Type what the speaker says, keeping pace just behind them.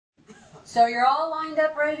So you're all lined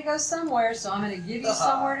up, ready to go somewhere, so I'm going to give you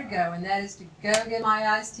somewhere to go, and that is to go get my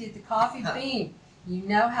iced tea at the Coffee Bean. You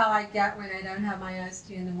know how I get when I don't have my iced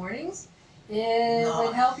tea in the mornings. It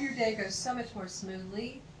would help your day go so much more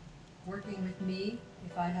smoothly working with me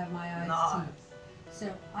if I have my iced tea.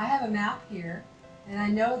 So I have a map here, and I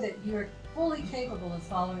know that you are fully capable of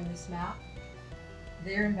following this map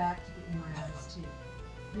there and back to get you my iced tea.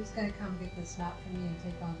 Who's going to come get this map from me and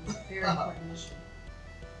take on this very important mission?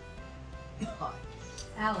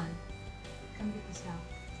 Alan, come get this map.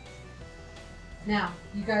 Now,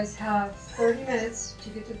 you guys have 30 minutes to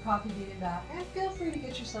get to the Coffee Bean and back, and feel free to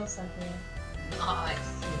get yourself something. Nice.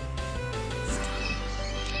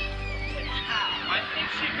 I think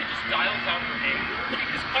she could just dial down her anger,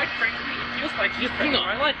 because quite frankly, it feels like she's threatening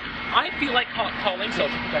my life. I feel like calling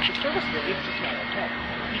social protective services. It's just not okay.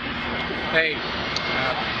 Hey,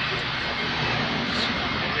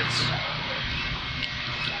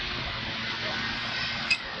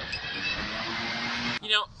 You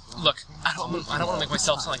know, look, I don't want to make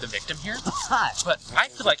myself sound like the victim here, but I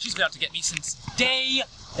feel like she's been out to get me since day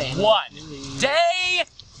one. Day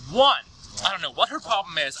one! I don't know what her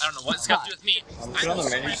problem is, I don't know what it's got to do with me. put on the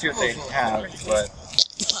menu, see what they have, but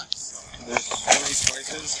there's so many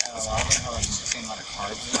choices, and a lot of them have the same amount of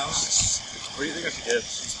carbs in them. What do you think I should get?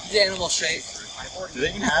 The animal shake. Do they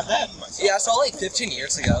even have that? Yeah, I saw like 15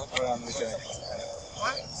 years ago. Hold on, let me check.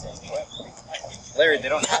 Larry, they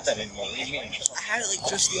don't have that anymore. What do you mean? I had it like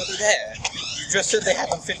just the other day. You just said they had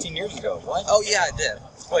them 15 years ago. What? Oh yeah, I did.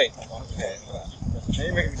 Wait. Okay. Now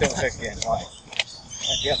you're making me double check again. Why?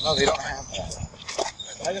 Yeah, no, they don't have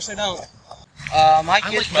that. I guess they don't. I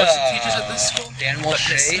get like most teachers at this school, the animal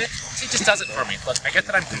shake. It just does it for me. Look, I get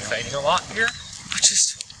that I'm complaining a lot here, but it's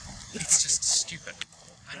just stupid.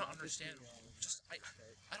 I don't understand.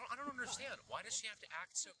 I don't understand. Why does she have to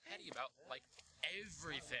act so petty about, like,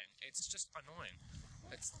 everything? It's just annoying.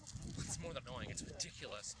 It's more than annoying. It's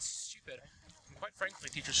ridiculous. It's stupid. And quite frankly,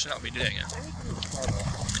 teachers should not be doing it.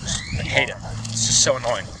 I hate it. It's just so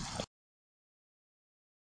annoying.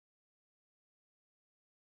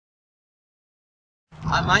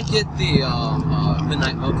 I might get the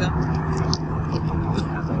midnight mocha.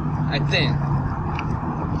 I think.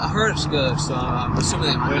 I heard it's good, so I'm assuming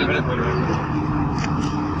it might be. Wait a minute.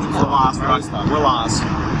 We're lost. We're lost.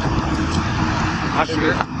 Not sure.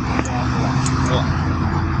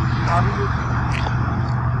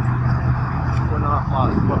 We're not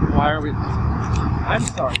lost. Why are we? I'm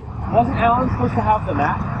sorry. Wasn't Alan supposed to have the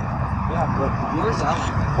map? Yeah, but Where's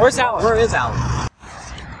Alan? where's Alan? Where is Alan?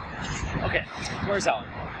 Okay, where's Alan?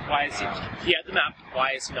 Why is he? He had the map.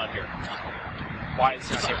 Why is he not here? Why is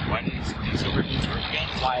he not here?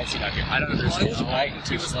 Why is he not here? I don't understand.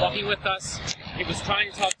 He was walking with us. He was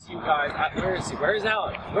trying to talk to you guys. Where is he? Where is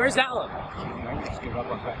Alan? Where's Alan? Do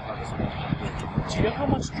you know how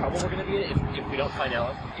much trouble we're going to be in if we don't find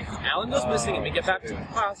Alan? If Alan goes missing and we get back to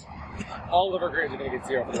class, all of our grades are going to get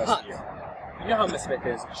 0 for the rest of the year. You know how Miss Smith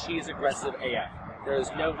is. She's aggressive AF. There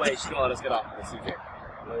is no way she's going to let us get off of the CJ.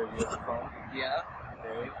 Yeah.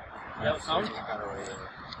 You have a phone?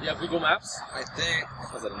 You have Google Maps? I think.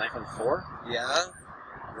 Was it an iPhone 4? Yeah.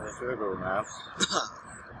 Yeah, sure, Google Maps.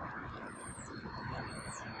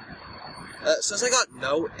 Since I got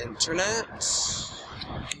no internet.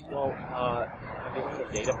 Well, have you heard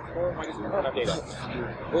of data before? Why does it not have data?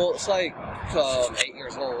 Well, it's like 8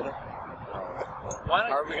 years old. Why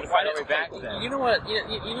How are we going to find our way back then? You know what?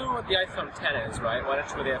 You know what the iPhone 10 is, right? Why don't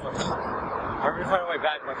you go to the iPhone 10? How are we going to find our way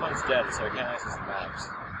back? My phone's dead, so I can't access the maps.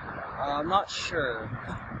 I'm not sure.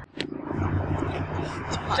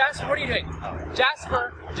 Jasper, what are you doing?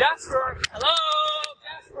 Jasper! Jasper! Hello!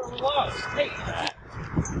 Jasper, we're lost! Hey!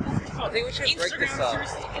 I think we should break this up.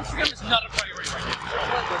 Seriously, Instagram is not a priority right now.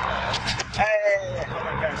 Hey! Oh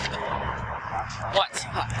my gosh. What?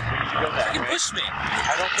 You go that You way. can push me!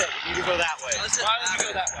 I don't care. You need to go that way. Why would you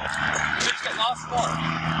go that way? You just get lost more.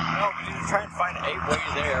 No, we need to try and find a way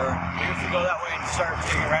there. Maybe if we go that way and start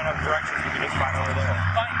taking random directions, we can just find over there.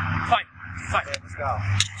 Fine. Okay, let's go.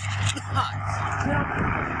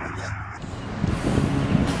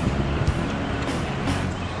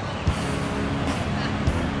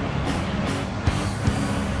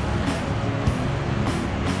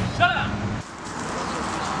 Shut up!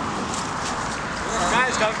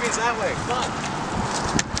 Guys, coffee beans that way. Come on.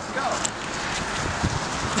 Let's go.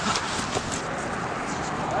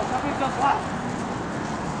 Coffee beans does what?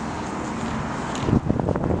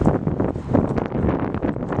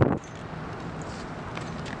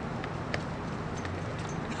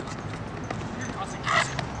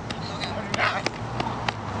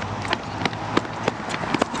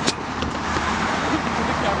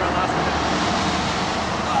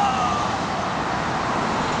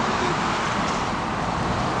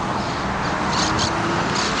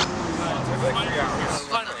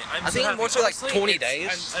 I think more so like 20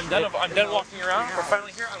 days. I'm done walking around. We're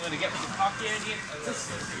finally here. I'm going to get me the coffee Andy. This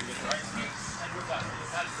is pretty good, right? And we're done.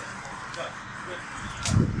 That is it. Good.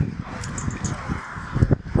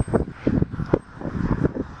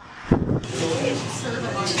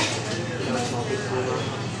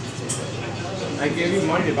 I gave you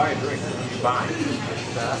money to buy a drink. You buy.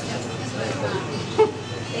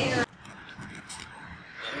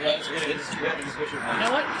 You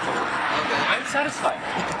know what? I'm satisfied.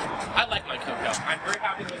 I like my cocoa. I'm very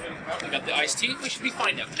happy with it. We got the iced tea. We should be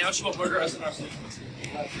fine now. Now she will murder us in our sleep.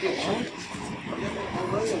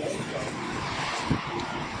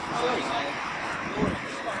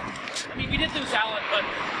 I mean, we did lose Alan, but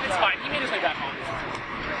it's fine. He made his way back home.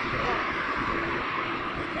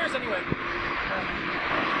 Who cares anyway?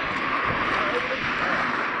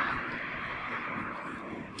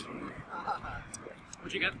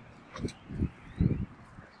 What'd you get?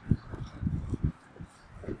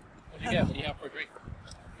 What'd you get? What do you have for a drink?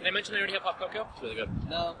 Did I mention I already have hot cocoa? It's really good.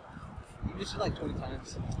 No. You mentioned like 20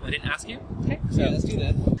 times. I didn't ask you? Okay, so let's do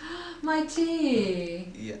that. My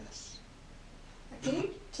tea. Yes. Can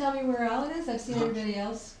you tell me where Alan is? I've seen everybody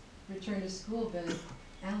else return to school, but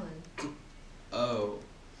Alan. Oh.